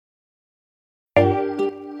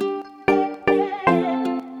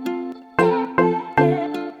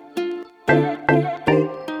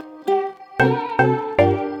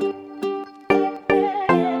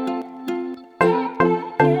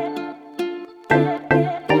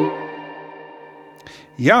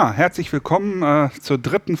Ja, herzlich willkommen zur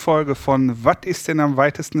dritten Folge von Was ist denn am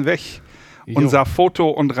weitesten weg? Unser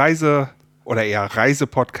Foto- und oder eher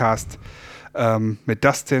Reisepodcast mit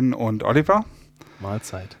Dustin und Oliver.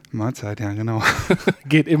 Mahlzeit. Mahlzeit, ja genau.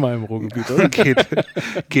 Geht immer im Ruhrgebiet, oder?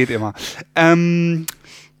 geht immer.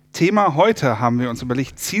 Thema heute haben wir uns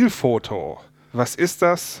überlegt, Zielfoto. Was ist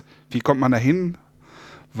das? Wie kommt man dahin?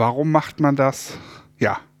 Warum macht man das?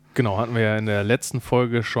 Ja. Genau, hatten wir ja in der letzten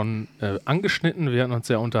Folge schon angeschnitten. Wir hatten uns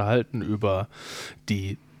ja unterhalten über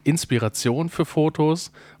die Inspiration für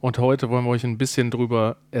Fotos und heute wollen wir euch ein bisschen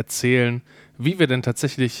drüber erzählen, wie wir denn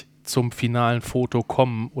tatsächlich zum finalen Foto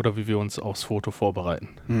kommen oder wie wir uns aufs Foto vorbereiten.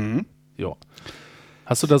 Mhm. Ja.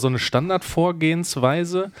 Hast du da so eine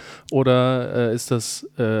Standardvorgehensweise oder ist das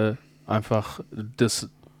einfach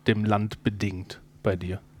dem Land bedingt bei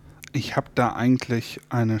dir? Ich habe da eigentlich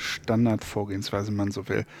eine Standardvorgehensweise, wenn man so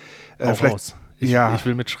will. Raus. Ich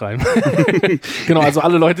will mitschreiben. Genau, also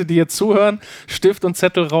alle Leute, die jetzt zuhören, Stift und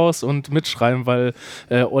Zettel raus und mitschreiben, weil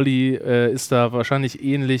Olli ist da wahrscheinlich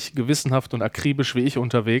ähnlich gewissenhaft und akribisch wie ich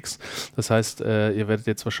unterwegs. Das heißt, ihr werdet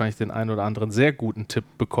jetzt wahrscheinlich den einen oder anderen sehr guten Tipp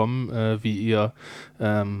bekommen, wie ihr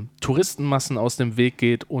Touristenmassen aus dem Weg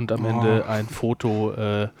geht und am Ende ein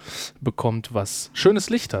Foto bekommt, was schönes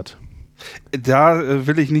Licht hat. Da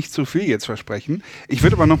will ich nicht zu viel jetzt versprechen. Ich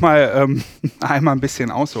würde aber nochmal einmal ein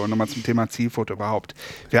bisschen ausholen, nochmal zum Thema Zielfoto überhaupt.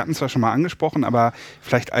 Wir hatten es zwar schon mal angesprochen, aber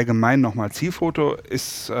vielleicht allgemein nochmal. Zielfoto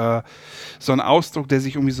ist so ein Ausdruck, der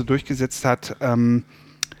sich irgendwie so durchgesetzt hat,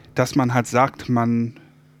 dass man halt sagt, man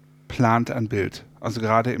plant ein Bild. Also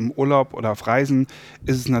gerade im Urlaub oder auf Reisen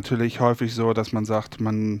ist es natürlich häufig so, dass man sagt,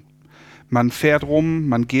 man fährt rum,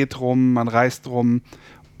 man geht rum, man reist rum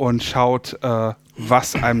und schaut,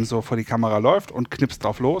 was einem so vor die Kamera läuft und knipst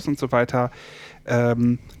drauf los und so weiter.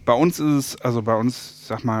 Bei uns ist es, also bei uns,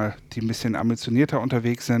 sag mal, die ein bisschen ambitionierter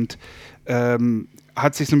unterwegs sind,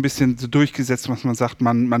 hat sich so ein bisschen so durchgesetzt, was man sagt,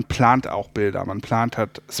 man plant auch Bilder, man plant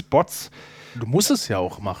halt Spots. Du musst es ja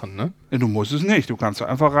auch machen, ne? Du musst es nicht, du kannst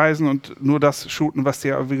einfach reisen und nur das shooten, was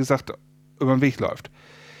dir, wie gesagt, über den Weg läuft.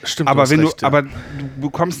 Stimmt, aber du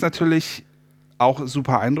bekommst natürlich auch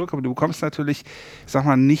super Eindruck, aber du bekommst natürlich, sag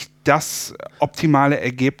mal, nicht das optimale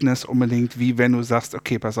Ergebnis unbedingt, wie wenn du sagst,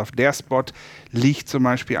 okay, pass auf, der Spot liegt zum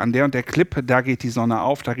Beispiel an der und der Klippe, da geht die Sonne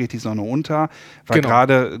auf, da geht die Sonne unter, weil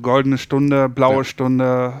gerade goldene Stunde, blaue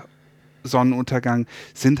Stunde, Sonnenuntergang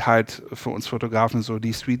sind halt für uns Fotografen so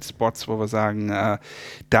die Sweet Spots, wo wir sagen,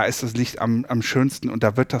 da ist das Licht am schönsten und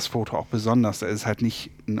da wird das Foto auch besonders. Da ist halt nicht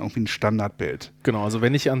irgendwie ein Standardbild. Genau, also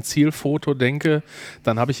wenn ich an Zielfoto denke,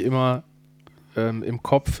 dann habe ich immer im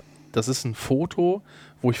Kopf, das ist ein Foto,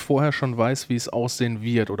 wo ich vorher schon weiß, wie es aussehen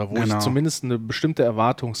wird oder wo ich zumindest eine bestimmte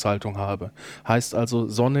Erwartungshaltung habe. Heißt also,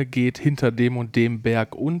 Sonne geht hinter dem und dem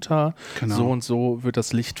Berg unter, so und so wird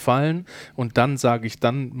das Licht fallen und dann sage ich,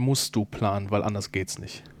 dann musst du planen, weil anders geht's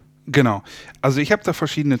nicht. Genau. Also ich habe da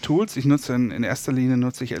verschiedene Tools. Ich nutze in erster Linie,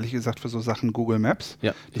 ehrlich gesagt für so Sachen Google Maps.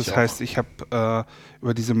 Ja, das heißt, ich habe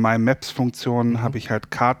über diese My Maps-Funktion habe ich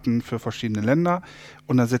halt Karten für verschiedene Länder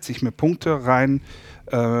und da setze ich mir Punkte rein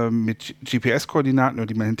mit GPS-Koordinaten,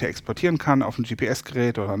 die man hinterher exportieren kann auf ein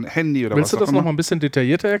GPS-Gerät oder ein Handy oder was auch immer. Willst du das nochmal ein bisschen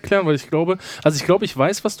detaillierter erklären? Weil ich glaube, ich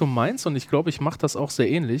weiß, was du meinst und ich glaube, ich mache das auch sehr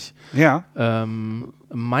ähnlich. Ja.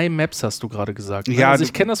 My Maps hast du gerade gesagt. Ne? Ja, also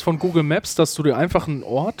ich kenne das von Google Maps, dass du dir einfach einen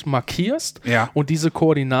Ort markierst und diese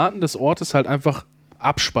Koordinaten des Ortes halt einfach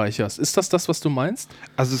abspeicherst. Ist das, was du meinst?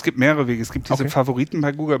 Also es gibt mehrere Wege. Es gibt diese Favoriten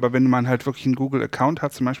bei Google, aber wenn man halt wirklich einen Google-Account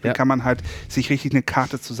hat zum Beispiel, kann man halt sich richtig eine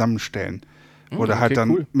Karte zusammenstellen. Oder halt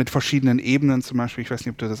dann mit verschiedenen Ebenen zum Beispiel, ich weiß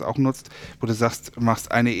nicht, ob du das auch nutzt, wo du sagst, du machst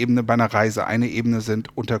eine Ebene bei einer Reise, eine Ebene sind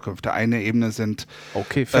Unterkünfte, eine Ebene sind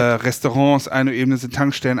Restaurants, eine Ebene sind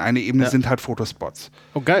Tankstellen, eine Ebene sind halt Fotospots.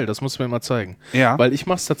 Oh geil, das musst du mir mal zeigen. Ja. Weil ich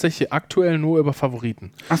mache es tatsächlich aktuell nur über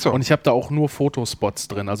Favoriten. Ach so. Und ich habe da auch nur Fotospots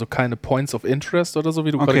drin, also keine Points of Interest oder so,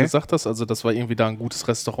 wie du gerade gesagt hast. Also das war irgendwie da ein gutes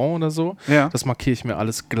Restaurant oder so. Ja. Das markiere ich mir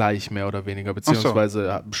alles gleich mehr oder weniger,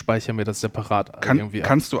 beziehungsweise speichere mir das separat irgendwie ab.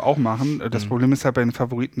 Kannst du auch machen. Das Problem ist halt bei den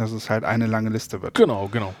Favoriten, dass es halt eine lange Liste wird.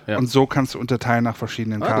 Genau. Ja. Und so kannst du unterteilen nach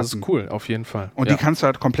verschiedenen Karten. Das ist cool, auf jeden Fall. Und die kannst du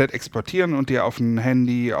halt komplett exportieren und dir auf ein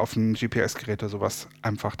Handy, auf ein GPS-Gerät oder sowas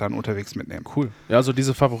einfach dann unterwegs mitnehmen. Cool. Ja, also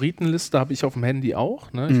diese Favoritenliste habe ich auf dem Handy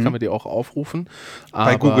auch. Ne? Ich kann mir die auch aufrufen.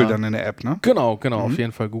 Bei Google dann in der App, ne? Genau, auf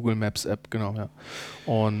jeden Fall Google Maps App, genau, ja.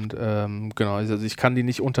 Und also ich kann die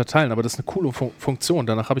nicht unterteilen, aber das ist eine coole Funktion.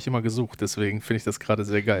 Danach habe ich immer gesucht, deswegen finde ich das gerade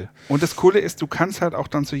sehr geil. Und das Coole ist, du kannst halt auch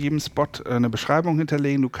dann zu jedem Spot eine Beschreibung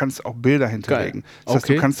hinterlegen, du kannst auch Bilder hinterlegen. Geil. Das heißt,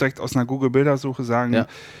 du kannst direkt aus einer Google-Bildersuche sagen,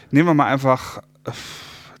 nehmen wir mal einfach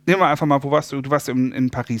nehmen wir einfach mal, wo warst du? Du warst in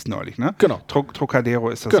Paris neulich, ne? Genau. Trocadero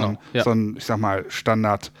ist das so ein, ich sag mal,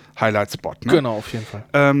 Standard-Highlight-Spot, ne? Genau, auf jeden Fall.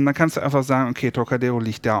 Dann kannst du einfach sagen, okay, Trocadero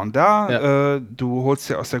liegt da und da. Ja. Du holst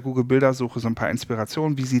dir aus der Google-Bildersuche so ein paar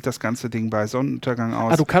Inspirationen. Wie sieht das ganze Ding bei Sonnenuntergang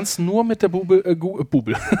aus? Du kannst nur mit der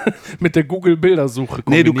mit der Google-Bildersuche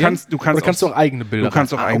kombinieren? Nee, du kannst auch eigene Bilder Du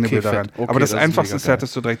kannst auch eigene Bilder rein. Okay, aber das Einfachste ist halt,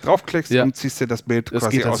 dass du direkt draufklickst und ziehst dir das Bild quasi aus.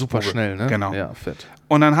 Das geht halt super schnell, ne? Genau. Ja, fett.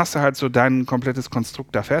 Und dann hast du halt so dein komplettes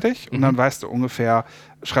Konstrukt da fertig und dann weißt du ungefähr,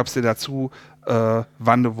 schreibst dir dazu,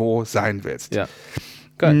 wann du wo sein willst. Ja.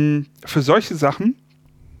 Geil. Für solche Sachen,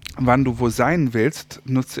 wann du wo sein willst,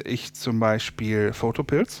 nutze ich zum Beispiel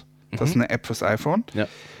Photopills. Das ist eine App fürs iPhone. Ja.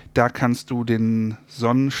 Da kannst du den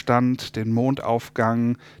Sonnenstand, den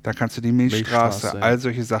Mondaufgang, da kannst du die Milchstraße, all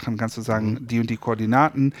solche Sachen, kannst du sagen, die und die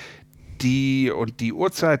Koordinaten, die und die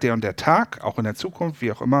Uhrzeit, der und der Tag, auch in der Zukunft,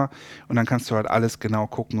 wie auch immer. Und dann kannst du halt alles genau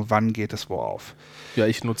gucken, wann geht es wo auf. Ja,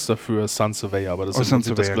 ich nutze dafür Sun Surveyor, aber das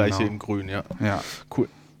ist das gleiche in grün, ja. Cool,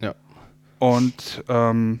 ja. Und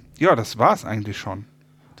das war es eigentlich schon.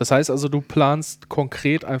 Das heißt also, du planst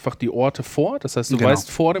konkret einfach die Orte vor. Das heißt, du weißt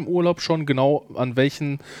vor dem Urlaub schon genau, an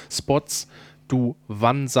welchen Spots du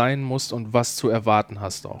wann sein musst und was zu erwarten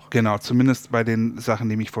hast auch. Genau, zumindest bei den Sachen,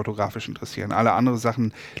 die mich fotografisch interessieren. Alle anderen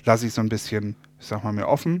Sachen lasse ich so ein bisschen, ich sag mal, mir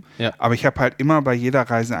offen. Ja. Aber ich habe halt immer bei jeder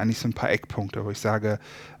Reise eigentlich so ein paar Eckpunkte, wo ich sage,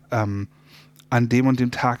 an dem und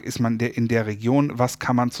dem Tag ist man in der Region, was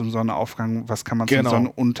kann man zum Sonnenaufgang, was kann man zum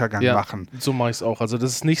Sonnenuntergang machen. So mache ich es auch. Also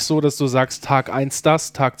das ist nicht so, dass du sagst, Tag 1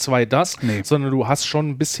 das, Tag 2 das, sondern du hast schon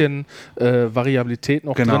ein bisschen Variabilität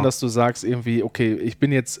noch drin, dass du sagst irgendwie, okay, ich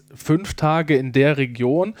bin jetzt 5 Tage in der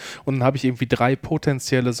Region und dann habe ich irgendwie 3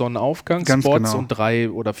 potenzielle Sonnenaufgangsspots und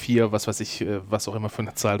 3 oder 4, was weiß ich, was auch immer für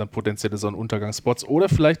eine Zahl dann potenzielle Sonnenuntergangsspots oder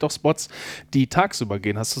vielleicht auch Spots, die tagsüber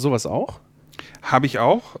gehen. Hast du sowas auch? Habe ich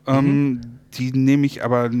auch. Die nehme ich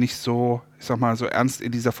aber nicht so, ich sag mal, so ernst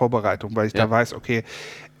in dieser Vorbereitung, weil ich da weiß, okay,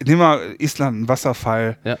 nimm mal Island, ein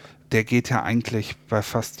Wasserfall, der geht ja eigentlich bei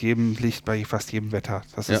fast jedem Licht, bei fast jedem Wetter.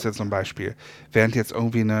 Das ist jetzt so ein Beispiel. Während jetzt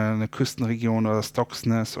irgendwie eine Küstenregion oder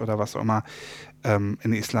Stocksness oder was auch immer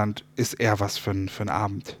in Island ist eher was für einen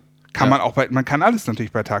Abend. Man kann alles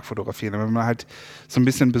natürlich bei Tag fotografieren, aber wenn man halt so ein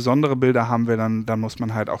bisschen besondere Bilder haben will, dann muss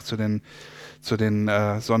man halt auch zu den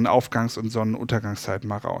Sonnenaufgangs- und Sonnenuntergangszeiten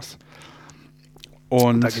mal raus.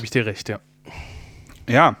 Und da gebe ich dir recht, ja.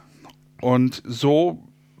 Ja, und so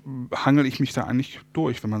hangel ich mich da eigentlich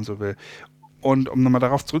durch, wenn man so will. Und um nochmal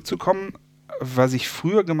darauf zurückzukommen, was ich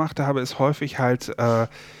früher gemacht habe, ist häufig halt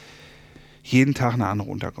jeden Tag eine andere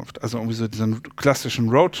Unterkunft. Also irgendwie so diesen klassischen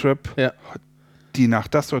Roadtrip. Ja. Die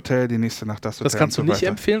Nacht das Hotel, die nächste Nacht das Hotel. Das kannst du nicht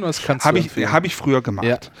empfehlen oder das kannst du empfehlen? Habe ich früher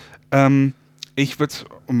gemacht. Ja. Ich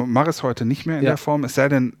mache es heute nicht mehr in der Form, es sei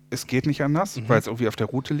denn, es geht nicht anders, weil es irgendwie auf der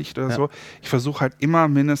Route liegt oder so. Ich versuche halt immer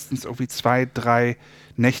mindestens irgendwie 2, 3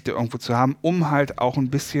 Nächte irgendwo zu haben, um halt auch ein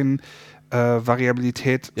bisschen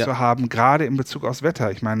Variabilität zu haben, gerade in Bezug aufs Wetter.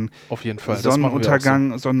 Ich meine, auf jeden Fall.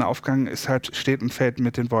 Sonnenuntergang, Sonnenaufgang steht und fällt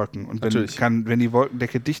mit den Wolken. Und wenn die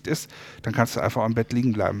Wolkendecke dicht ist, dann kannst du einfach am Bett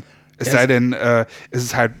liegen bleiben. Es sei denn, es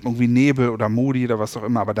ist halt irgendwie Nebel oder Modi oder was auch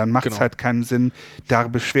immer, aber dann macht es halt keinen Sinn, da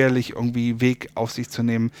beschwerlich irgendwie Weg auf sich zu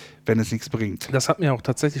nehmen, wenn es nichts bringt. Das hat mir auch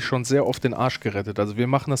tatsächlich schon sehr oft den Arsch gerettet. Also wir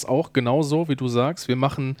machen das auch genauso, wie du sagst.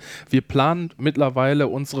 Wir planen mittlerweile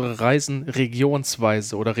unsere Reisen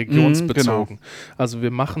regionsweise oder regionsbezogen. Also wir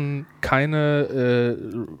machen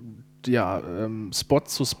keine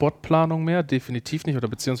Spot-zu-Spot-Planung mehr, definitiv nicht, oder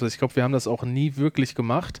beziehungsweise ich glaube, wir haben das auch nie wirklich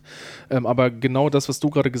gemacht, aber genau das, was du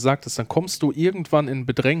gerade gesagt hast, dann kommst du irgendwann in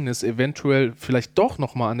Bedrängnis, eventuell vielleicht doch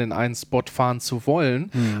nochmal an den einen Spot fahren zu wollen,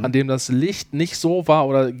 an dem das Licht nicht so war,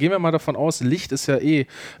 oder gehen wir mal davon aus, Licht ist ja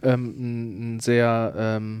ein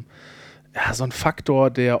sehr so ein Faktor,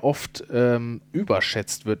 der oft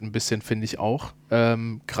überschätzt wird, ein bisschen, finde ich auch,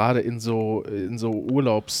 gerade in so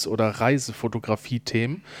Urlaubs- oder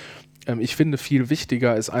Reisefotografie-Themen. Ich finde, viel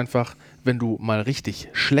wichtiger ist einfach, wenn du mal richtig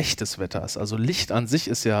schlechtes Wetter hast. Also Licht an sich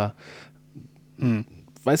ist ja,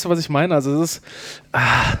 weißt du, was ich meine? Also es ist,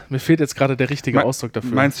 mir fehlt jetzt gerade der richtige Ausdruck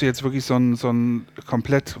dafür. Meinst du jetzt wirklich so ein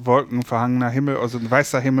komplett wolkenverhangener Himmel, also ein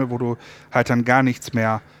weißer Himmel, wo du halt dann gar nichts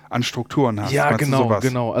mehr an Strukturen hast? Ja,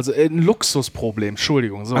 genau. Also ein Luxusproblem,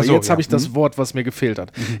 Entschuldigung. So, jetzt habe ich das Wort, was mir gefehlt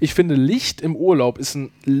hat. Ich finde, Licht im Urlaub ist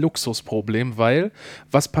ein Luxusproblem, weil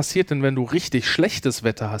was passiert denn, wenn du richtig schlechtes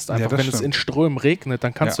Wetter hast? Einfach, wenn es in Strömen regnet,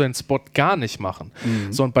 dann kannst du den Spot gar nicht machen.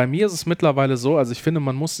 So, und bei mir ist es mittlerweile so, also ich finde,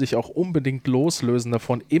 man muss sich auch unbedingt loslösen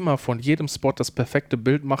davon, immer von jedem Spot das perfekte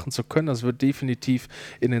Bild machen zu können. Das wird definitiv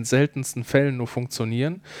in den seltensten Fällen nur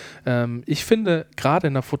funktionieren. Ich finde, gerade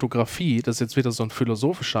in der Fotografie, das ist jetzt wieder so ein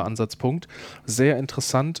philosophischer fotografischer Ansatzpunkt, sehr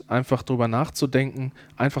interessant, einfach drüber nachzudenken,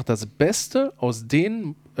 einfach das Beste aus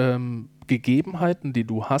den Gegebenheiten, die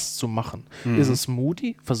du hast, zu machen. Ist es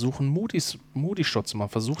moody? Versuch einen Moody-Shot zu machen.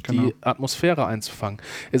 Versuch die Atmosphäre einzufangen.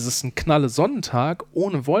 Ist es ein knalle Sonnentag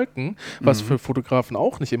ohne Wolken, was für Fotografen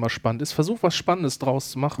auch nicht immer spannend ist? Versuch was Spannendes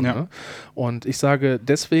draus zu machen. Ja. Ne? Und ich sage,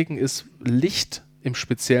 deswegen ist Licht im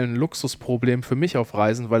speziellen Luxusproblem für mich auf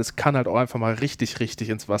Reisen, weil es kann halt auch einfach mal richtig, richtig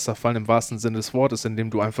ins Wasser fallen, im wahrsten Sinne des Wortes,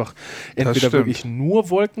 indem du einfach entweder wirklich nur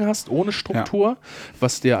Wolken hast, ohne Struktur,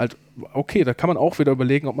 was dir halt, okay, da kann man auch wieder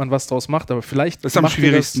überlegen, ob man was draus macht, aber vielleicht ist am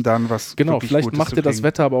schwierigsten dann, was genau, vielleicht macht dir das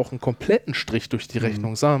Wetter aber auch einen kompletten Strich durch die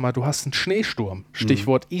Rechnung. Sagen wir mal, du hast einen Schneesturm,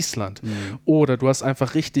 Stichwort Island, oder du hast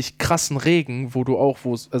einfach richtig krassen Regen, wo du auch,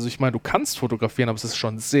 also ich meine, du kannst fotografieren, aber es ist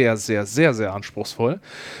schon sehr, sehr, sehr, sehr anspruchsvoll,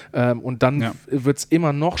 und dann wird es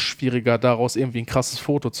immer noch schwieriger, daraus irgendwie ein krasses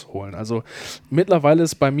Foto zu holen. Also mittlerweile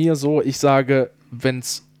ist bei mir so, ich sage, wenn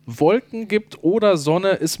es Wolken gibt oder Sonne,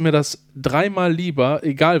 ist mir das dreimal lieber,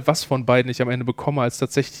 egal was von beiden ich am Ende bekomme, als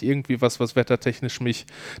tatsächlich irgendwie was wettertechnisch mich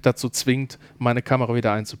dazu zwingt, meine Kamera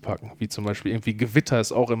wieder einzupacken. Wie zum Beispiel irgendwie Gewitter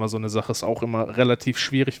ist auch immer so eine Sache, ist auch immer relativ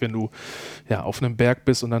schwierig, wenn du auf einem Berg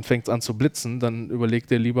bist und dann fängt es an zu blitzen, dann überleg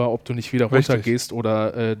dir lieber, ob du nicht wieder runtergehst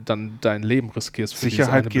oder dann dein Leben riskierst. Für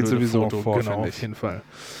Sicherheit geht sowieso Foto. vor, genau, auf jeden Fall.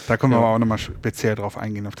 Da können wir aber auch nochmal speziell drauf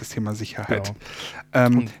eingehen, auf das Thema Sicherheit.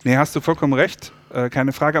 Genau. Hast du vollkommen recht.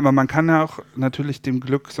 Keine Frage, aber man kann ja auch natürlich dem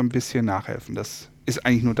Glück so ein bisschen nachhelfen. Das ist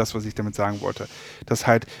eigentlich nur das, was ich damit sagen wollte. Dass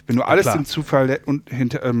halt, wenn du alles dem Zufall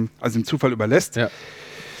dem Zufall überlässt,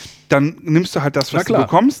 dann nimmst du halt das, was du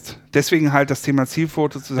bekommst. Deswegen halt das Thema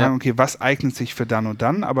Zielfoto zu sagen, okay, was eignet sich für dann und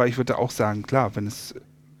dann? Aber ich würde auch sagen, klar,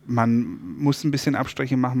 man muss ein bisschen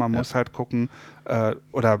Abstriche machen, man muss halt gucken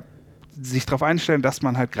oder sich darauf einstellen, dass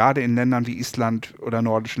man halt gerade in Ländern wie Island oder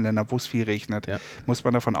nordischen Ländern, wo es viel regnet, muss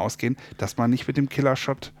man davon ausgehen, dass man nicht mit dem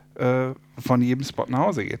Killershot von jedem Spot nach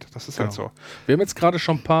Hause geht. Das ist halt so. Wir haben jetzt gerade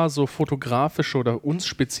schon ein paar so fotografische oder uns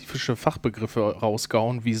spezifische Fachbegriffe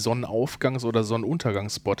rausgehauen, wie Sonnenaufgangs- oder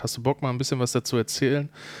Sonnenuntergangsspot. Hast du Bock, mal ein bisschen was dazu erzählen,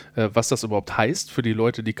 was das überhaupt heißt für die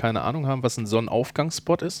Leute, die keine Ahnung haben, was ein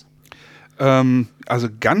Sonnenaufgangsspot ist? Also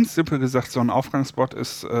ganz simpel gesagt, Sonnenaufgangsspot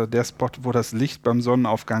ist der Spot, wo das Licht beim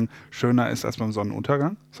Sonnenaufgang schöner ist als beim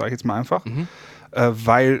Sonnenuntergang. Sage ich jetzt mal einfach.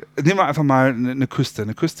 Weil, nehmen wir einfach mal eine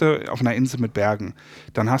Küste auf einer Insel mit Bergen.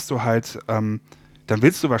 Dann hast du halt, dann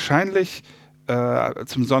willst du wahrscheinlich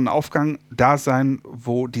zum Sonnenaufgang da sein,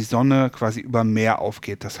 wo die Sonne quasi über Meer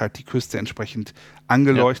aufgeht, dass halt die Küste entsprechend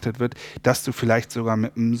angeleuchtet wird, dass du vielleicht sogar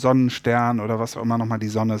mit einem Sonnenstern oder was auch immer nochmal die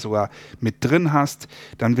Sonne sogar mit drin hast.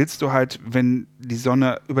 Dann willst du halt, wenn die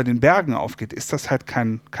Sonne über den Bergen aufgeht, ist das halt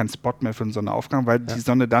kein Spot mehr für einen Sonnenaufgang, weil die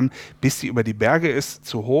Sonne dann, bis sie über die Berge ist,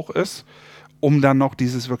 zu hoch ist, um dann noch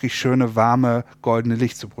dieses wirklich schöne, warme, goldene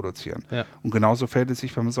Licht zu produzieren. Und genauso verhält es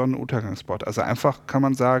sich beim Sonnenuntergangsspot. Also einfach kann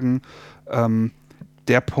man sagen,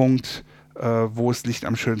 der Punkt, wo das Licht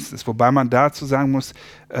am schönsten ist. Wobei man dazu sagen muss,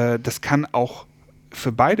 das kann auch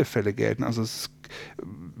für beide Fälle gelten. Also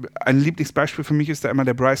ein Lieblingsbeispiel für mich ist da immer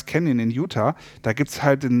der Bryce Canyon in Utah. Da gibt es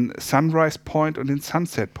halt den Sunrise Point und den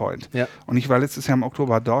Sunset Point. Und ich war letztes Jahr im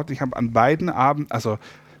Oktober dort. Ich habe an beiden Abenden, also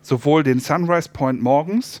sowohl den Sunrise Point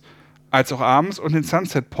morgens als auch abends und den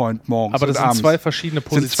Sunset Point morgens. Aber das sind zwei verschiedene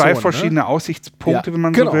Positionen. Das sind zwei verschiedene Aussichtspunkte, wenn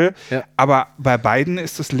man so will. Aber bei beiden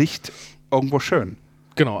ist das Licht irgendwo schön.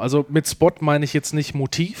 Genau, also mit Spot meine ich jetzt nicht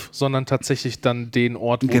Motiv, sondern tatsächlich dann den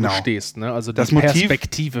Ort, wo du stehst. Ne? Also die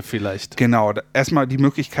Perspektive vielleicht. Genau, erstmal die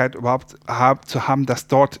Möglichkeit überhaupt zu haben, dass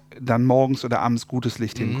dort dann morgens oder abends gutes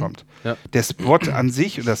Licht hinkommt. Der Spot an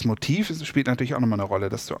sich und das Motiv spielt natürlich auch nochmal eine Rolle,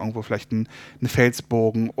 dass du irgendwo vielleicht einen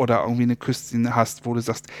Felsbogen oder irgendwie eine Küste hast, wo du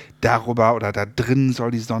sagst, darüber oder da drin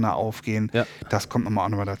soll die Sonne aufgehen. Das kommt auch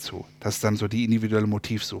nochmal dazu. Das ist dann so die individuelle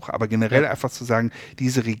Motivsuche. Aber generell einfach zu sagen,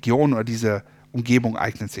 diese Region oder diese Umgebung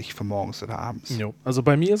eignet sich für morgens oder abends. Also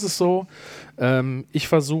bei mir ist es so, ich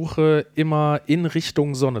versuche immer in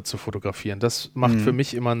Richtung Sonne zu fotografieren. Das macht für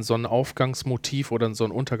mich immer ein Sonnenaufgangsmotiv oder ein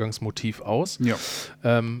Sonnenuntergangsmotiv aus.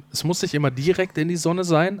 Es muss nicht immer direkt in die Sonne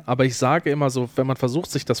sein, aber ich sage immer so, wenn man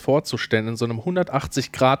versucht, sich das vorzustellen, in so einem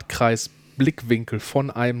 180-Grad-Kreis Blickwinkel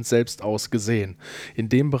von einem selbst aus gesehen. In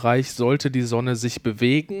dem Bereich sollte die Sonne sich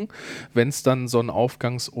bewegen, wenn es dann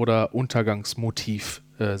Sonnenaufgangs- oder Untergangsmotiv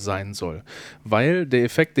sein soll. Weil der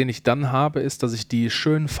Effekt, den ich dann habe, ist, dass ich die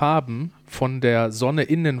schönen Farben von der Sonne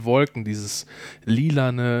in den Wolken, dieses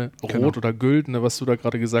lilane, rot oder güldene, was du da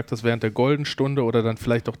gerade gesagt hast, während der Goldenstunde oder dann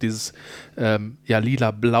vielleicht auch dieses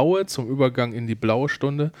lila-blaue zum Übergang in die blaue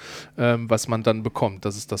Stunde, was man dann bekommt.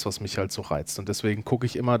 Das ist das, was mich halt so reizt. Und deswegen gucke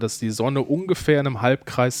ich immer, dass die Sonne ungefähr in einem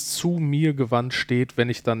Halbkreis zu mir gewandt steht,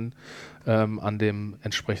 wenn ich dann an dem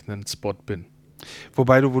entsprechenden Spot bin.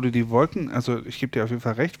 Wobei wo du die Wolken, also ich gebe dir auf jeden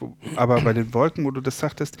Fall recht, aber bei den Wolken, wo du das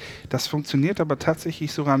sagtest, das funktioniert aber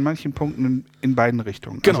tatsächlich sogar an manchen Punkten in beiden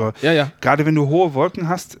Richtungen. Genau, also gerade wenn du hohe Wolken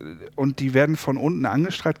hast und die werden von unten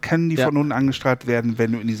angestrahlt, können die von unten angestrahlt werden,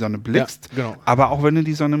 wenn du in die Sonne blickst, aber auch wenn du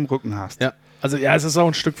die Sonne im Rücken hast. Ja. Also es ist auch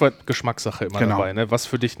ein Stück weit Geschmackssache immer dabei, ne? Was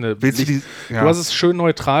für dich eine Du hast es schön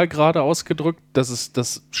neutral gerade ausgedrückt, dass es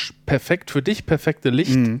das für dich perfekte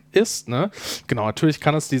Licht ist, ne? Genau, natürlich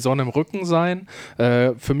kann es die Sonne im Rücken sein.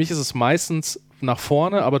 Für mich ist es meistens nach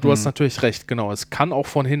vorne, aber du hast natürlich recht, genau. Es kann auch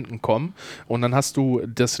von hinten kommen und dann hast du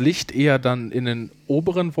das Licht eher dann in den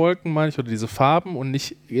oberen Wolken, meine ich, oder diese Farben und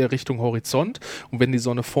nicht eher Richtung Horizont. Und wenn die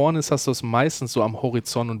Sonne vorne ist, hast du es meistens so am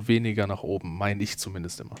Horizont und weniger nach oben, meine ich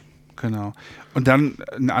zumindest immer. Genau. Und dann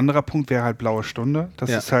ein anderer Punkt wäre halt blaue Stunde. Das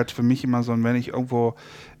ist halt für mich immer so, wenn ich irgendwo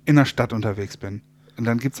in der Stadt unterwegs bin. Und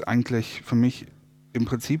dann gibt es eigentlich für mich im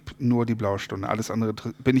Prinzip nur die blaue Stunde. Alles andere,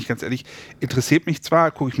 bin ich ganz ehrlich, interessiert mich zwar,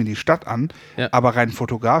 gucke ich mir die Stadt an, aber rein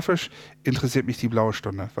fotografisch interessiert mich die blaue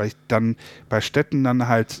Stunde, weil ich dann bei Städten dann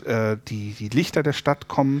halt die Lichter der Stadt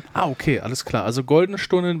kommen. Ah, okay, alles klar. Also goldene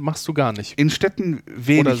Stunde machst du gar nicht? In Städten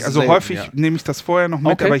wenig. Oder also selten, häufig nehme ich das vorher noch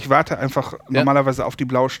mit, aber ich warte einfach normalerweise auf die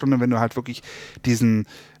blaue Stunde, wenn du halt wirklich diesen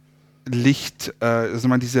Licht, also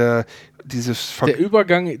man der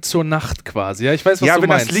Übergang zur Nacht quasi, ja, ich weiß, was du meinst. Ja, wenn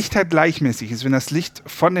das Licht halt gleichmäßig ist, wenn das Licht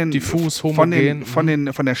von den diffus, homogen, von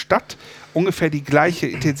der Stadt ungefähr die gleiche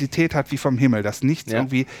Intensität hat wie vom Himmel, dass nichts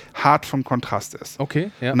irgendwie hart von Kontrast ist.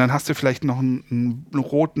 Okay, ja. Und dann hast du vielleicht noch einen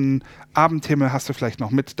roten Abendhimmel hast du vielleicht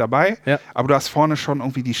noch mit dabei, aber du hast vorne schon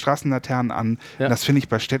irgendwie die Straßenlaternen an. Und das finde ich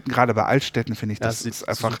bei Städten, gerade bei Altstädten, finde ich, das ist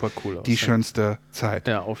einfach cool aus, die schönste Zeit.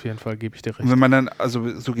 Ja, auf jeden Fall gebe ich dir recht. Und wenn man dann, also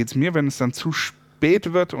so geht es mir, wenn es dann zu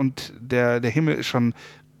spät wird und der Himmel ist schon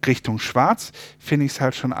Richtung schwarz, finde ich es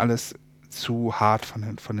halt schon alles zu hart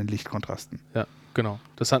von den Lichtkontrasten. Ja, genau.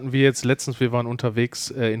 Das hatten wir jetzt letztens, wir waren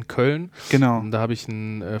unterwegs in Köln. Genau. Und da habe ich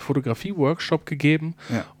einen Fotografie-Workshop gegeben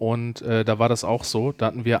und da war das auch so. Da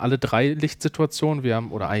hatten wir alle 3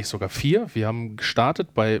 Lichtsituationen, oder eigentlich sogar 4. Wir haben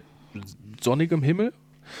gestartet bei sonnigem Himmel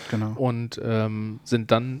und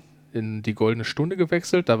sind dann in die goldene Stunde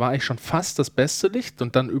gewechselt. Da war eigentlich schon fast das beste Licht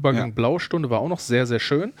und dann Übergang Blaustunde war auch noch sehr, sehr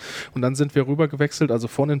schön. Und dann sind wir rüber gewechselt, also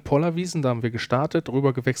von den Pollerwiesen, da haben wir gestartet,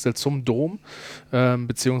 rüber gewechselt zum Dom,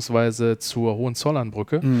 beziehungsweise zur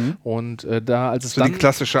Hohenzollernbrücke. Und als es so dann die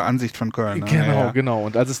klassische Ansicht von Köln. Ne? Genau.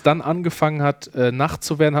 Und als es dann angefangen hat, Nacht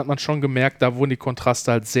zu werden, hat man schon gemerkt, da wurden die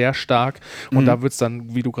Kontraste halt sehr stark. Und da wird es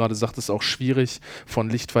dann, wie du gerade sagtest, auch schwierig von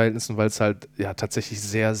Lichtverhältnissen, weil es halt tatsächlich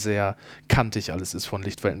sehr, sehr kantig alles ist von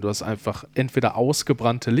Lichtverhältnissen. Du hast einfach entweder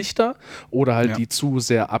ausgebrannte Lichter oder halt die zu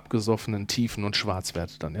sehr abgesoffenen Tiefen und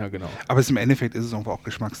Schwarzwerte dann, genau. Aber im Endeffekt ist es auch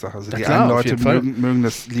Geschmackssache. Also die einen Leute mögen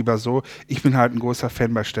das lieber so. Ich bin halt ein großer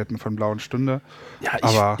Fan bei Städten von blauen Stunde.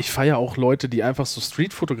 Ja, ich feiere auch Leute, die einfach so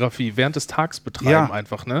Streetfotografie während des Tages betreiben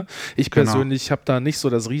einfach, ne? Ich persönlich habe da nicht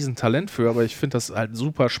so das Riesentalent für, aber ich finde das halt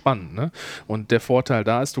super spannend, ne? Und der Vorteil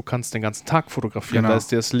da ist, du kannst den ganzen Tag fotografieren. Da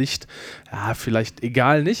ist dir das Licht, vielleicht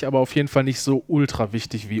egal nicht, aber auf jeden Fall nicht so ultra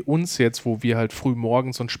wichtig wie uns jetzt, wo wir halt früh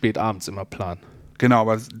morgens und spät abends immer planen. Genau,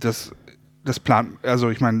 aber das Plan, also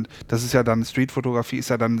ich meine, das ist ja dann, Streetfotografie ist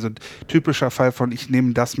ja dann so ein typischer Fall von, ich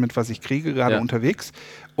nehme das mit, was ich kriege, gerade unterwegs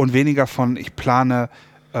und weniger von, ich plane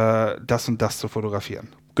das und das zu fotografieren.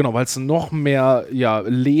 Genau, weil es noch mehr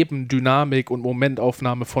Leben, Dynamik und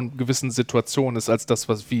Momentaufnahme von gewissen Situationen ist, als das,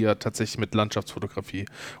 was wir tatsächlich mit Landschaftsfotografie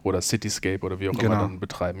oder Cityscape oder wie auch immer dann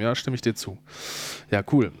betreiben. Ja, stimme ich dir zu. Ja,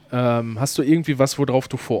 cool. Hast du irgendwie was, worauf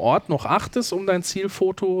du vor Ort noch achtest, um dein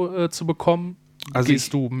Zielfoto zu bekommen? Also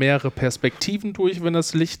gehst du mehrere Perspektiven durch, wenn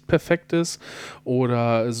das Licht perfekt ist?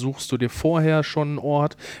 Oder suchst du dir vorher schon einen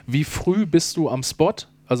Ort? Wie früh bist du am Spot?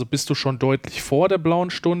 Also bist du schon deutlich vor der blauen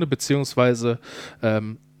Stunde, beziehungsweise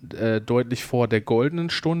deutlich vor der goldenen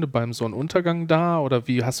Stunde beim Sonnenuntergang da? Oder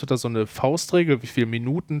wie hast du da so eine Faustregel, wie viele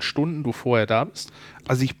Minuten, Stunden du vorher da bist?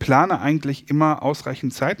 Also ich plane eigentlich immer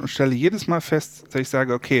ausreichend Zeit und stelle jedes Mal fest, dass ich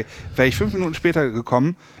sage, okay, wäre ich 5 Minuten später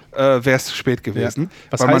gekommen, wäre es zu spät gewesen.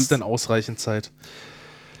 Was heißt denn ausreichend Zeit?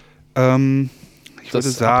 Ich würde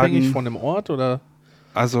sagen, abhängig von dem Ort oder?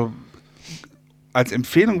 Also als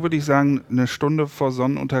Empfehlung würde ich sagen, 1 Stunde vor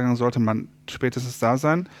Sonnenuntergang sollte man spätestens da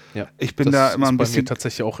sein. Ja, ich bin da immer ein bisschen. Bei mir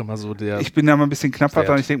tatsächlich auch immer so der. Ich bin da immer ein bisschen knapper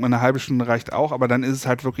dran. Ich denke mal, 1/2 Stunde reicht auch, aber dann ist es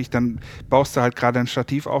halt wirklich, dann baust du halt gerade ein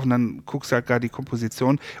Stativ auf und dann guckst du halt gerade die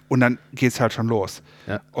Komposition und dann geht es halt schon los.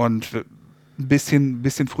 Ja. Und ein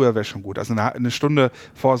bisschen früher wäre schon gut. Also 1 Stunde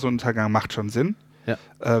vor Sonnenuntergang macht schon Sinn. Ja.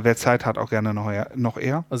 Wer Zeit hat, auch gerne noch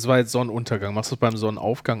eher. Also es war jetzt Sonnenuntergang. Machst du es beim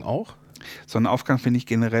Sonnenaufgang auch? Sonnenaufgang finde ich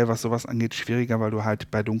generell, was sowas angeht, schwieriger, weil du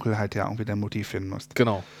halt bei Dunkelheit ja irgendwie dein Motiv finden musst.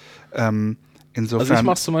 Genau. Insofern, also ich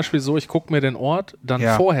mache es zum Beispiel so, ich gucke mir den Ort dann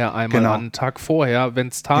vorher einmal an, einen Tag vorher, wenn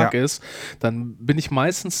es Tag ist, dann bin ich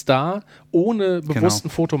meistens da, ohne bewusst ein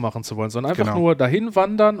Foto machen zu wollen, sondern einfach nur dahin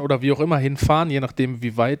wandern oder wie auch immer hinfahren, je nachdem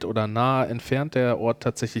wie weit oder nah entfernt der Ort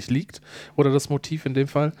tatsächlich liegt oder das Motiv in dem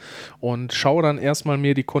Fall, und schaue dann erstmal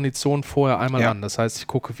mir die Konditionen vorher einmal an. Das heißt, ich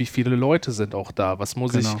gucke, wie viele Leute sind auch da, was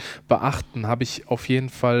muss ich beachten, habe ich auf jeden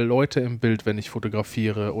Fall Leute im Bild, wenn ich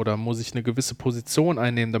fotografiere, oder muss ich eine gewisse Position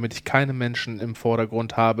einnehmen, damit ich keine Menschen im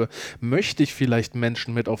Vordergrund habe, möchte ich vielleicht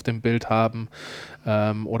Menschen mit auf dem Bild haben,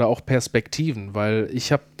 oder auch Perspektiven, weil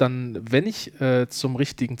ich habe dann, wenn ich zum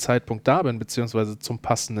richtigen Zeitpunkt da bin, beziehungsweise zum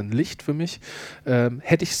passenden Licht für mich,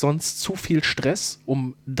 hätte ich sonst zu viel Stress,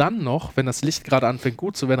 um dann noch, wenn das Licht gerade anfängt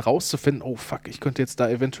gut zu werden, rauszufinden, oh fuck, ich könnte jetzt da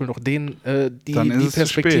eventuell noch die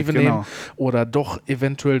Perspektive nehmen oder doch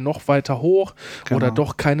eventuell noch weiter hoch oder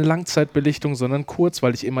doch keine Langzeitbelichtung, sondern kurz,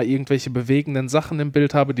 weil ich immer irgendwelche bewegenden Sachen im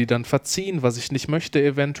Bild habe, die dann verziehen, was ich nicht möchte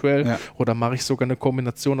eventuell, oder mache ich sogar eine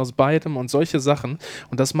Kombination aus beidem und solche Sachen.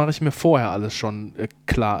 Und das mache ich mir vorher alles schon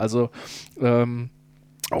klar. Also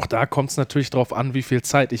auch da kommt es natürlich darauf an, wie viel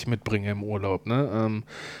Zeit ich mitbringe im Urlaub. Ne?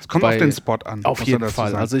 Es kommt auf den Spot an. Auf jeden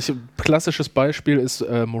Fall. Also klassisches Beispiel ist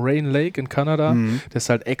Moraine Lake in Kanada. Der ist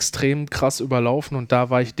halt extrem krass überlaufen und da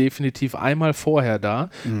war ich definitiv einmal vorher da,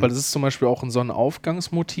 weil das ist zum Beispiel auch ein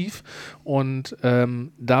Sonnenaufgangsmotiv und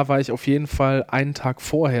da war ich auf jeden Fall einen Tag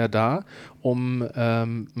vorher da, um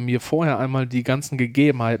mir vorher einmal die ganzen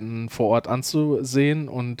Gegebenheiten vor Ort anzusehen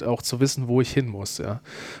und auch zu wissen, wo ich hin muss. Ja?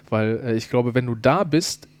 Weil ich glaube, wenn du da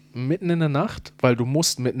bist, mitten in der Nacht, weil du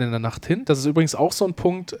musst mitten in der Nacht hin, das ist übrigens auch so ein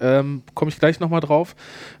Punkt, komme ich gleich nochmal drauf,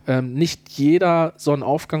 nicht jeder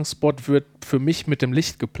Sonnenaufgangsspot wird für mich mit dem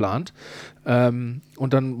Licht geplant, und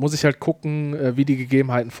dann muss ich halt gucken, wie die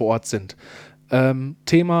Gegebenheiten vor Ort sind.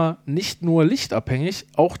 Thema nicht nur lichtabhängig,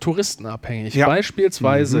 auch touristenabhängig. Ja.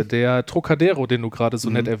 Beispielsweise der Trocadero, den du gerade so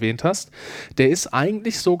nett erwähnt hast, der ist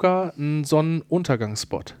eigentlich sogar ein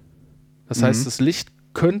Sonnenuntergangsspot. Das heißt, das Licht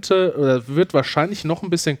könnte oder wird wahrscheinlich noch ein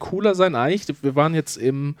bisschen cooler sein. Eigentlich, wir waren jetzt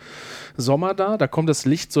im Sommer da kommt das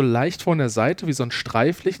Licht so leicht von der Seite, wie so ein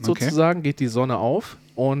Streiflicht sozusagen, geht die Sonne auf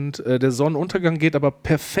und der Sonnenuntergang geht aber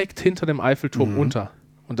perfekt hinter dem Eiffelturm unter.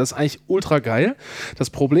 Und das ist eigentlich ultra geil. Das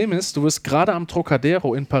Problem ist, du wirst gerade am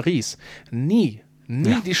Trocadero in Paris nie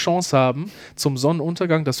die Chance haben, zum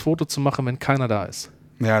Sonnenuntergang das Foto zu machen, wenn keiner da ist.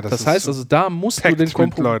 Ja, das heißt, also da musst du den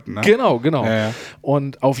Kompromiss. Ne? Genau. Ja.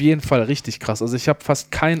 Und auf jeden Fall richtig krass. Also ich habe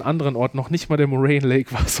fast keinen anderen Ort, noch nicht mal der Moraine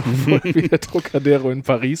Lake war so voll wie der Trocadero in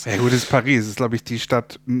Paris. Ja gut, das ist Paris. Das ist, glaube ich, die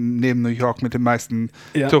Stadt neben New York mit den meisten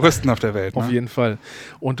Touristen auf der Welt. Ne? Auf jeden Fall.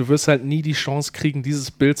 Und du wirst halt nie die Chance kriegen,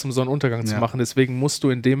 dieses Bild zum Sonnenuntergang zu machen. Deswegen musst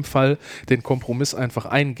du in dem Fall den Kompromiss einfach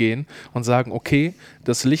eingehen und sagen, okay,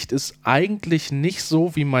 das Licht ist eigentlich nicht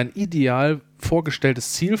so wie mein ideal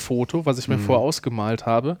vorgestelltes Zielfoto, was ich mir vorher ausgemalt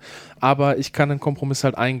habe, aber ich kann den Kompromiss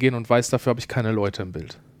halt eingehen und weiß, dafür habe ich keine Leute im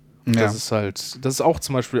Bild. Ja. Das ist auch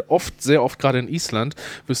zum Beispiel sehr oft gerade in Island,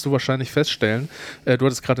 wirst du wahrscheinlich feststellen, du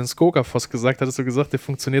hattest gerade in Skogafoss gesagt, hattest du gesagt, der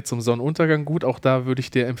funktioniert zum Sonnenuntergang gut, auch da würde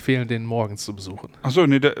ich dir empfehlen, den morgens zu besuchen. Achso,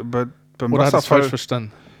 nee, beim Oder hast du es falsch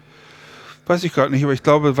verstanden? Weiß ich gerade nicht, aber ich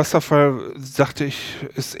glaube, Wasserfall, sagte ich,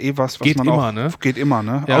 ist was geht man immer, auch... Ne? Geht immer,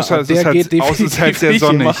 ne? Ja, außer es ist halt sehr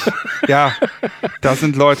sonnig. Ja, da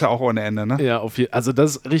sind Leute auch ohne Ende, ne? Ja, also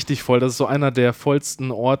das ist richtig voll. Das ist so einer der vollsten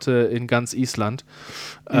Orte in ganz Island.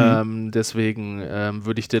 Deswegen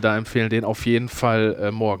würde ich dir da empfehlen, den auf jeden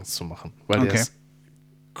Fall morgens zu machen, weil der ist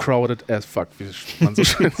crowded as fuck, wie man so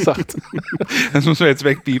schön sagt. Das muss man jetzt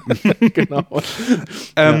wegbiepen. Genau.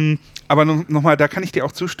 Aber nochmal, da kann ich dir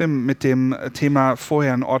auch zustimmen mit dem Thema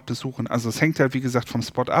vorher einen Ort besuchen. Also es hängt halt, wie gesagt, vom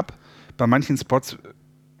Spot ab. Bei manchen Spots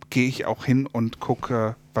gehe ich auch hin und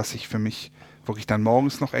gucke, was sich für mich wirklich dann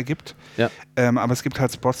morgens noch ergibt. Ja. Aber es gibt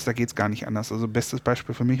halt Spots, da geht es gar nicht anders. Also bestes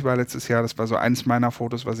Beispiel für mich war letztes Jahr, das war so eins meiner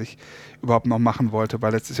Fotos, was ich überhaupt noch machen wollte,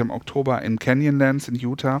 war letztes Jahr im Oktober in Canyonlands in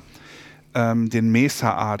Utah. Den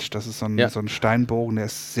Mesa Arch, das ist so ein Steinbogen, der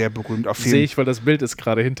ist sehr berühmt. Sehe ich, weil das Bild ist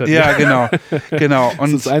gerade hinter dir. Ja, genau.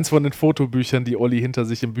 Und das ist eins von den Fotobüchern, die Olli hinter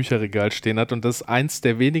sich im Bücherregal stehen hat und das ist eins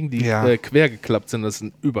der wenigen, die quer geklappt sind. Das ist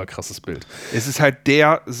ein überkrasses Bild. Es ist halt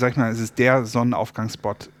der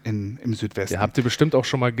Sonnenaufgangsspot im Südwesten. Ja, habt ihr bestimmt auch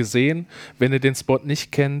schon mal gesehen. Wenn ihr den Spot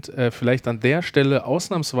nicht kennt, vielleicht an der Stelle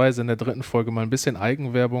ausnahmsweise in der 3. Folge mal ein bisschen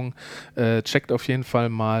Eigenwerbung. Checkt auf jeden Fall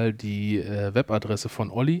mal die Webadresse von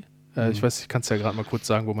Olli. Ich weiß, ich kann es ja gerade mal kurz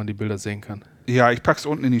sagen, wo man die Bilder sehen kann. Ja, ich pack's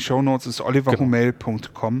unten in die Shownotes, das ist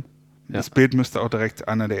oliverhummel.com. Das Bild müsste auch direkt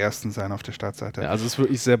einer der ersten sein auf der Startseite. Ja, also es ist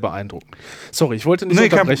wirklich sehr beeindruckend. Sorry, ich wollte nicht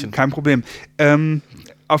unterbrechen. Kein Problem.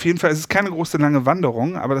 Auf jeden Fall ist es keine große lange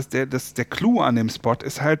Wanderung, aber der Clou an dem Spot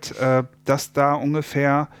ist halt, dass da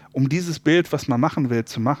ungefähr, um dieses Bild, was man machen will,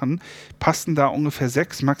 zu machen, passen da ungefähr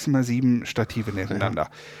 6, maximal 7 Stative nebeneinander. Ja.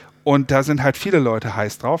 Und da sind halt viele Leute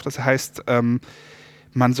heiß drauf. Das heißt,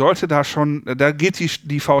 man sollte da schon, da geht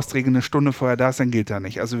die Faustregel eine Stunde vorher da, dann gilt da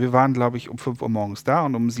nicht. Also wir waren, glaube ich, um 5 Uhr morgens da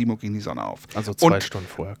und um 7 Uhr ging die Sonne auf. Also 2 Stunden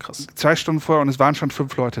vorher, krass. 2 Stunden vorher und es waren schon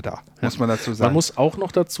 5 Leute da, muss man dazu sagen. Man muss auch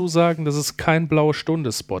noch dazu sagen, das ist kein blaue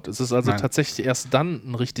Stunde-Spot. Es ist also tatsächlich erst dann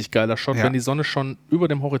ein richtig geiler Shot, wenn die Sonne schon über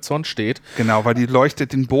dem Horizont steht. Genau, weil die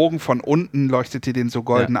leuchtet den Bogen von unten, leuchtet die den so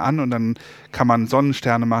golden an und dann kann man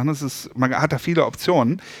Sonnensterne machen. Man hat da viele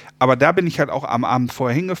Optionen. Aber da bin ich halt auch am Abend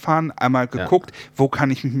vorher hingefahren, einmal geguckt, wo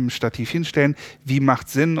kann ich mich mit dem Stativ hinstellen, wie macht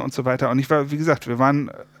Sinn und so weiter. Und ich war, wie gesagt,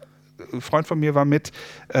 ein Freund von mir war mit,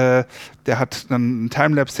 der hat dann einen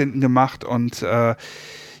Timelapse hinten gemacht und ich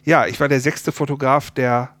war der 6. Fotograf,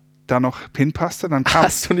 der da noch hinpasste. Dann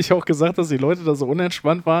Hast du nicht auch gesagt, dass die Leute da so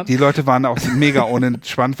unentspannt waren? Die Leute waren auch mega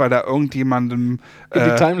unentspannt, weil da irgendjemandem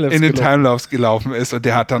in den Timelapse gelaufen ist und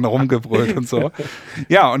der hat dann rumgebrüllt und so.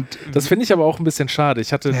 Ja, und das finde ich aber auch ein bisschen schade.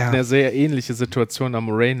 Ich hatte eine sehr ähnliche Situation am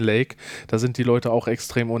Rain Lake. Da sind die Leute auch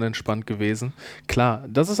extrem unentspannt gewesen. Klar,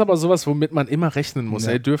 das ist aber sowas, womit man immer rechnen muss.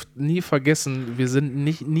 Ja. Ihr dürft nie vergessen, wir sind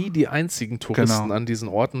nie die einzigen Touristen an diesen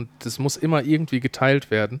Orten. Das muss immer irgendwie geteilt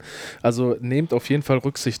werden. Also nehmt auf jeden Fall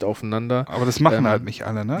Rücksicht aufeinander. Aber das machen halt nicht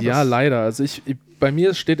alle, ne? Ja, leider. Also bei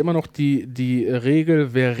mir steht immer noch die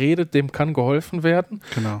Regel, wer redet, dem kann geholfen werden.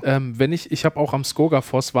 Genau. Ich habe auch am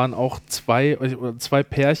Skogafoss waren auch zwei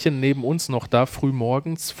Pärchen neben uns noch da, früh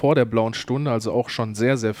morgens, vor der blauen Stunde, also auch schon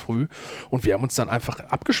sehr, sehr früh. Und wir haben uns dann einfach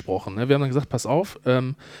abgesprochen. Ne? Wir haben dann gesagt, pass auf,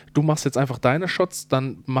 du machst jetzt einfach deine Shots,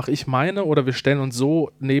 dann mache ich meine oder wir stellen uns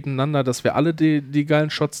so nebeneinander, dass wir alle die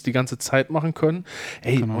geilen Shots die ganze Zeit machen können.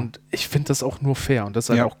 Und ich finde das auch nur fair und das ist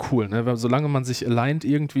halt auch cool. Ne? Weil solange man sich aligned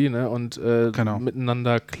irgendwie, ne, und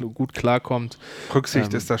miteinander gut klarkommt.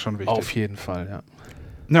 Rücksicht ist da schon wichtig. Auf jeden Fall, ja.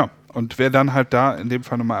 Ja, und wer dann halt da, in dem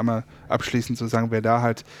Fall nochmal einmal abschließend zu sagen, wer da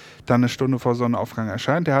halt dann eine Stunde vor Sonnenaufgang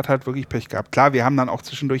erscheint, der hat halt wirklich Pech gehabt. Klar, wir haben dann auch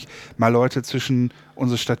zwischendurch mal Leute zwischen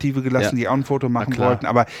unsere Stative gelassen, die auch ein Foto machen wollten,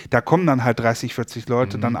 aber da kommen dann halt 30, 40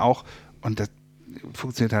 Leute dann auch und das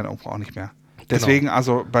funktioniert halt auch nicht mehr. Deswegen,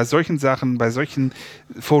 also bei solchen Sachen, bei solchen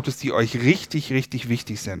Fotos, die euch richtig, richtig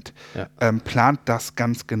wichtig sind, plant das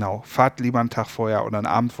ganz genau. Fahrt lieber einen Tag vorher oder einen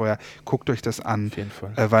Abend vorher, guckt euch das an. Auf jeden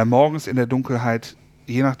Fall. Weil morgens in der Dunkelheit,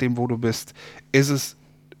 je nachdem, wo du bist, ist es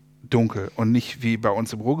dunkel. Und nicht wie bei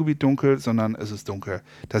uns im Ruhrgebiet dunkel, sondern es ist dunkel.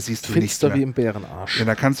 Da siehst du nichts mehr. Finster wie im Bärenarsch. Ja,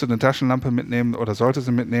 da kannst du eine Taschenlampe mitnehmen oder solltest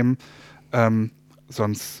du mitnehmen,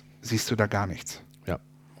 sonst siehst du da gar nichts. Ja,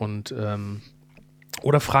 und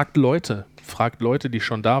oder fragt Leute, die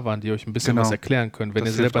schon da waren, die euch ein bisschen was erklären können. Wenn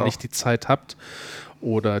ihr selber nicht die Zeit habt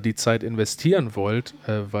oder die Zeit investieren wollt,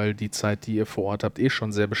 weil die Zeit, die ihr vor Ort habt,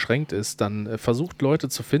 schon sehr beschränkt ist, dann versucht Leute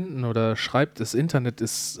zu finden oder schreibt. Das Internet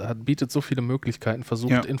bietet so viele Möglichkeiten,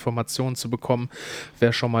 versucht Informationen zu bekommen,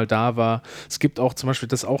 wer schon mal da war. Es gibt auch zum Beispiel,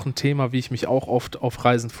 das ist auch ein Thema, wie ich mich auch oft auf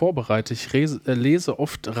Reisen vorbereite. Ich lese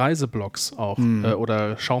oft Reiseblogs auch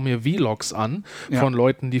oder schaue mir Vlogs an von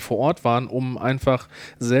Leuten, die vor Ort waren, um einfach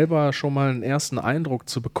selber schon mal einen ersten Eindruck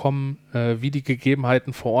zu bekommen, wie die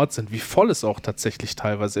Gegebenheiten vor Ort sind, wie voll es auch tatsächlich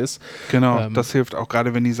teilweise ist. Genau, das hilft auch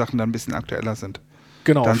gerade, wenn die Sachen dann ein bisschen aktueller sind.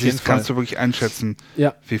 Genau, dann kannst du wirklich einschätzen,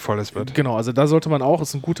 wie voll es wird. Genau, also da sollte man auch,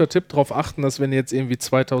 ist ein guter Tipp, darauf achten, dass wenn ihr jetzt irgendwie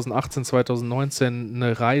 2018, 2019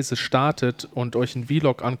 eine Reise startet und euch einen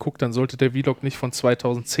Vlog anguckt, dann sollte der Vlog nicht von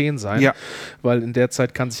 2010 sein, weil in der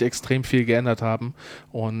Zeit kann sich extrem viel geändert haben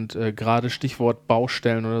und gerade Stichwort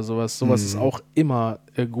Baustellen oder sowas ist auch immer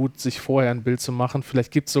gut, sich vorher ein Bild zu machen.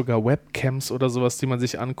 Vielleicht gibt es sogar Webcams oder sowas, die man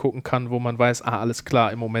sich angucken kann, wo man weiß, alles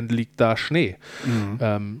klar, im Moment liegt da Schnee.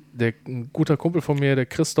 Ein guter Kumpel von mir, der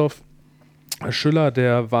Christoph Schüller,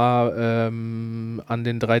 der war an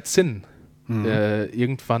den 3 Zinnen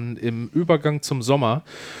irgendwann im Übergang zum Sommer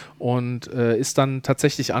und ist dann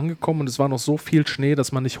tatsächlich angekommen und es war noch so viel Schnee,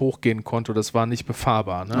 dass man nicht hochgehen konnte. Das war nicht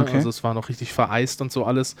befahrbar. Ne? Okay. Also es war noch richtig vereist und so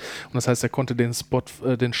alles. Und das heißt, er konnte den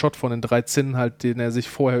Shot von den 3 Zinnen halt, den er sich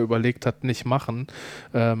vorher überlegt hat, nicht machen.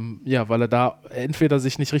 Weil er da entweder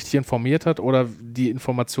sich nicht richtig informiert hat oder die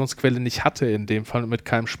Informationsquelle nicht hatte in dem Fall und mit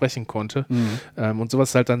keinem sprechen konnte. Und sowas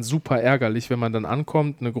ist halt dann super ärgerlich, wenn man dann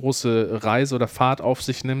ankommt, eine große Reise oder Fahrt auf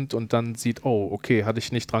sich nimmt und dann sieht, oh, okay, hatte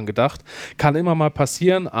ich nicht dran gedacht. Kann immer mal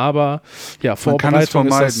passieren, aber Vorbereitung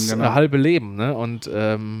ist das halbe Leben. Ne? Und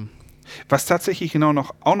was tatsächlich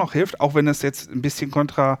auch noch hilft, auch wenn es jetzt ein bisschen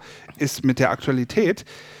kontra ist mit der Aktualität,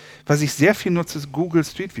 was ich sehr viel nutze, ist Google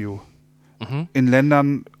Street View. in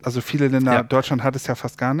Ländern, also viele Länder, Deutschland hat es ja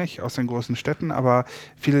fast gar nicht, aus den großen Städten, aber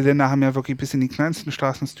viele Länder haben ja wirklich bis in die kleinsten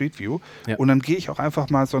Straßen Street View. Ja. Und dann gehe ich auch einfach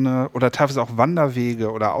mal oder teilweise auch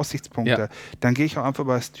Wanderwege oder Aussichtspunkte, dann gehe ich auch einfach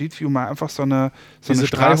bei Street View mal einfach so eine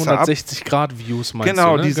Straße 360-Grad-Views meinst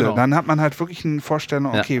genau, du, ne? Genau. Dann hat man halt wirklich eine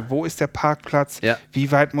Vorstellung, okay, wo ist der Parkplatz,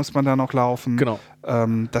 wie weit muss man da noch laufen? Genau.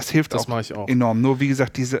 Das hilft auch enorm. Nur wie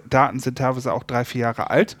gesagt, diese Daten sind teilweise auch 3-4 Jahre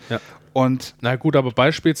alt. Ja. Und na gut, aber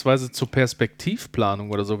beispielsweise zur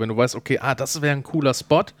Perspektivplanung oder so, wenn du weißt, okay, das wäre ein cooler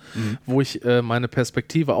Spot, wo ich meine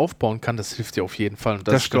Perspektive aufbauen kann, das hilft dir auf jeden Fall. Und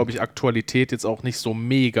das ist, glaube ich, Aktualität jetzt auch nicht so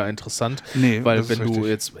mega interessant, weil wenn du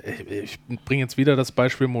jetzt, ich bringe jetzt wieder das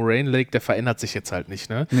Beispiel Moraine Lake, der verändert sich jetzt halt nicht,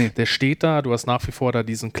 ne? Nee. Der steht da, du hast nach wie vor da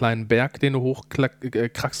diesen kleinen Berg, den du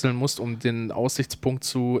hochkraxeln musst, um den Aussichtspunkt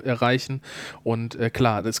zu erreichen. Und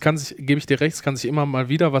klar, das kann sich, gebe ich dir recht, es kann sich immer mal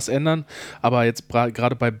wieder was ändern, aber jetzt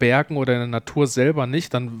gerade bei Bergen oder in der Natur selber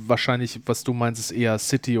nicht, dann wahrscheinlich, was du meinst, ist eher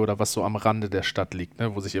City oder was so am Rande der Stadt liegt,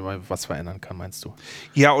 ne? Wo sich immer was verändern kann, meinst du?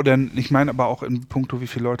 Ja, oder ich meine aber auch in puncto, wie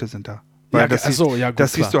viele Leute sind da? Weil das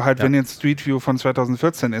siehst du halt, wenn jetzt Street View von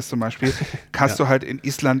 2014 ist zum Beispiel, hast du halt in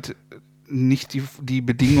Island nicht die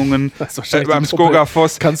Bedingungen beim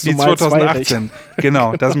Skogafoss wie 2018.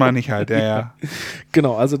 Genau, das meine ich halt. Ja.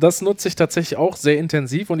 Genau, also das nutze ich tatsächlich auch sehr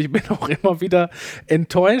intensiv und ich bin auch immer wieder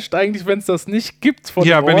enttäuscht, eigentlich, wenn es das nicht gibt von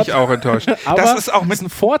Ja, bin ich auch enttäuscht. Aber das ist auch ein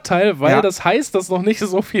Vorteil, weil das heißt, dass noch nicht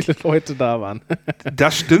so viele Leute da waren.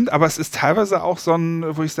 Das stimmt, aber es ist teilweise auch so ein,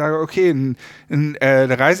 wo ich sage, okay, ein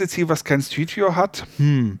Reiseziel, was kein Street View hat,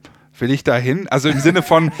 will ich da hin? Also im Sinne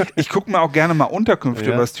von, ich gucke mir auch gerne mal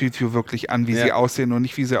Unterkünfte über Street View wirklich an, wie sie aussehen und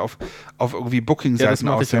nicht, wie sie auf irgendwie Booking-Seiten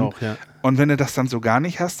aussehen. Ich auch, Und wenn du das dann so gar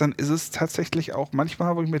nicht hast, dann ist es tatsächlich auch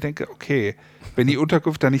manchmal, wo ich mir denke, okay, wenn die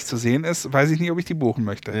Unterkunft da nicht zu sehen ist, weiß ich nicht, ob ich die buchen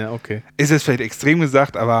möchte. Ja, okay. Ist es vielleicht extrem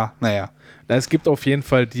gesagt, aber naja. Es gibt auf jeden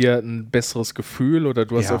Fall dir ein besseres Gefühl oder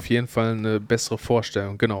du hast auf jeden Fall eine bessere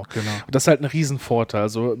Vorstellung, genau. Und das ist halt ein Riesenvorteil.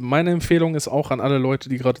 Also meine Empfehlung ist auch an alle Leute,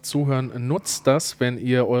 die gerade zuhören, nutzt das, wenn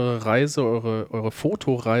ihr eure Reise, eure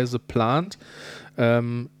Fotoreise plant.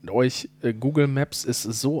 Google Maps ist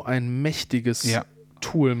so ein mächtiges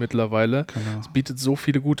Tool mittlerweile. Es bietet so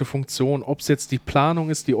viele gute Funktionen. Ob es jetzt die Planung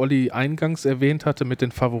ist, die Olli eingangs erwähnt hatte, mit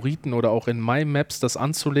den Favoriten oder auch in My Maps das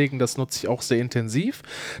anzulegen, das nutze ich auch sehr intensiv.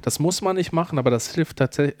 Das muss man nicht machen, aber das hilft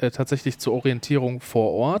tatsächlich zur Orientierung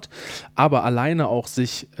vor Ort. Aber alleine auch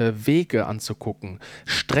sich Wege anzugucken,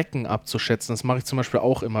 Strecken abzuschätzen, das mache ich zum Beispiel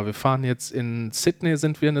auch immer. Wir fahren jetzt in Sydney,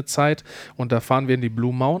 sind wir eine Zeit, und da fahren wir in die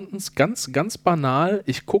Blue Mountains. Ganz, ganz banal.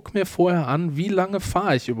 Ich gucke mir vorher an, wie lange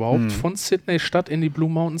fahre ich überhaupt von Sydney Stadt in die Blue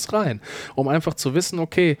Mountains rein, um einfach zu wissen,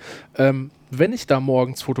 okay, wenn ich da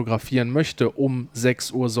morgens fotografieren möchte um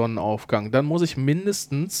 6 Uhr Sonnenaufgang, dann muss ich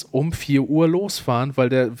mindestens um 4 Uhr losfahren, weil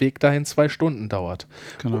der Weg dahin 2 Stunden dauert.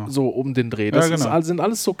 So um den Dreh. Das sind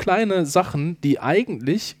alles so kleine Sachen, die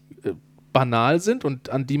eigentlich banal sind und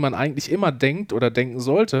an die man eigentlich immer denkt oder denken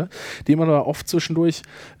sollte, die man aber oft zwischendurch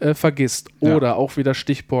vergisst. Oder auch wieder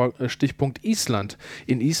Stichpunkt Island.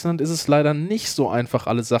 In Island ist es leider nicht so einfach,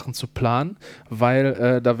 alle Sachen zu planen,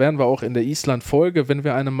 weil da werden wir auch in der Island-Folge, wenn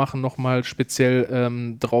wir eine machen, nochmal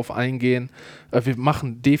speziell drauf eingehen. Wir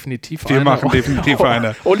machen definitiv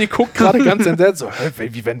eine. Olli guckt gerade ganz entsetzt, so,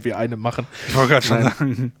 wie wenn wir eine machen. Ich wollte gerade schon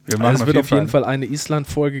sagen, es wird auf jeden Fall eine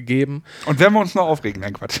Island-Folge geben. Und werden wir uns noch aufregen?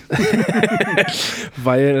 Nein, Quatsch.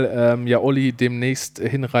 Weil Olli demnächst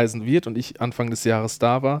hinreisen wird und ich Anfang des Jahres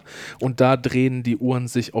da war. Und da drehen die Uhren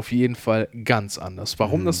sich auf jeden Fall ganz anders.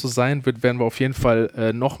 Warum das so sein wird, werden wir auf jeden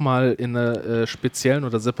Fall nochmal in einer speziellen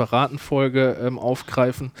oder separaten Folge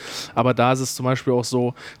aufgreifen. Aber da ist es zum Beispiel auch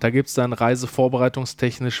so, da gibt es dann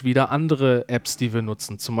reisevorbereitungstechnisch wieder andere Apps, die wir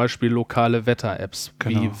nutzen. Zum Beispiel lokale Wetter-Apps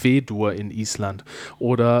wie Vedur in Island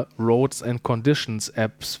oder Roads and Conditions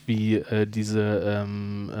Apps wie diese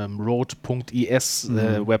road.is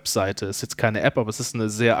Webseite. Ist jetzt keine App, aber es ist eine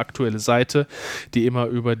sehr aktuelle Seite, die immer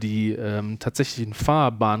über die tatsächlichen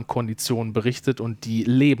Fahrbahnkonditionen berichtet und die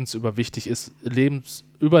lebensüberwichtig ist,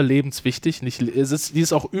 überlebenswichtig, die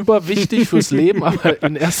ist auch überwichtig fürs Leben, aber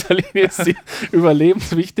in erster Linie ist sie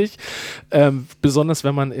überlebenswichtig, besonders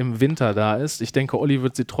wenn man im Winter da ist. Ich denke, Olli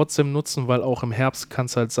wird sie trotzdem nutzen, weil auch im Herbst kann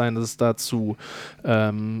es halt sein, dass es da zu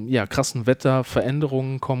krassen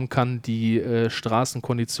Wetterveränderungen kommen kann, die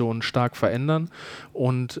Straßenkonditionen stark verändern.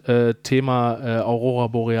 Und Thema Aurora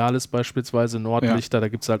Borealis beispielsweise, Nordlichter, da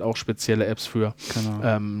gibt es halt auch spezielle Apps für,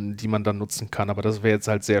 die man dann nutzen kann. Aber das wäre jetzt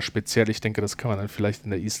halt sehr speziell. Ich denke, das kann man dann vielleicht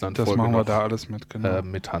in der Island-Folge das machen wir da alles mit,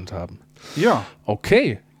 mit handhaben. Ja.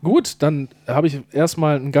 Okay, Gut, dann habe ich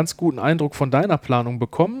erstmal einen ganz guten Eindruck von deiner Planung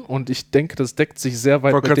bekommen und ich denke, das deckt sich sehr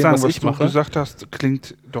weit mit dem, was ich mache. Was du gesagt hast,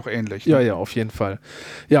 klingt doch ähnlich. Ne? Ja, auf jeden Fall.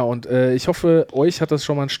 Ja, und ich hoffe, euch hat das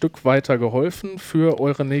schon mal ein Stück weiter geholfen für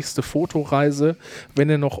eure nächste Fotoreise. Wenn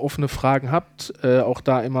ihr noch offene Fragen habt, auch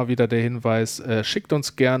da immer wieder der Hinweis, schickt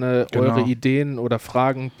uns gerne eure Ideen oder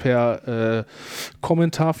Fragen per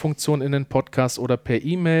Kommentarfunktion in den Podcast oder per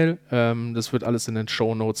E-Mail. Das wird alles in den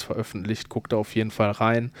Shownotes veröffentlicht. Guckt da auf jeden Fall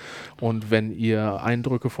rein. Und wenn ihr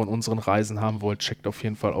Eindrücke von unseren Reisen haben wollt, checkt auf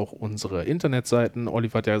jeden Fall auch unsere Internetseiten.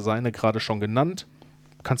 Oliver hat ja seine gerade schon genannt.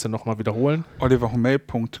 Kannst du nochmal wiederholen?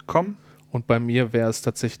 oliverhummel.com. Und bei mir wäre es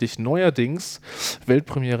tatsächlich neuerdings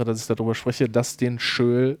Weltpremiere, dass ich darüber spreche,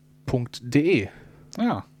 dasdenschöl.de.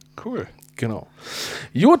 Ja, cool. Genau.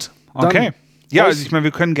 Gut. Okay. Ja, also ich meine,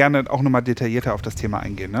 wir können gerne auch nochmal detaillierter auf das Thema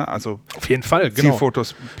eingehen. Ne? Also auf jeden Fall, genau.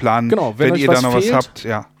 Zielfotos planen. Genau, wenn ihr da noch fehlt, was habt,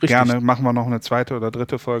 ja, gerne. Machen wir noch eine zweite oder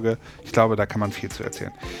dritte Folge. Ich glaube, da kann man viel zu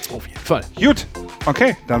erzählen. Auf jeden Fall. Gut.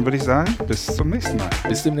 Okay, dann würde ich sagen, bis zum nächsten Mal.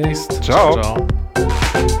 Bis demnächst. Ciao. Ciao.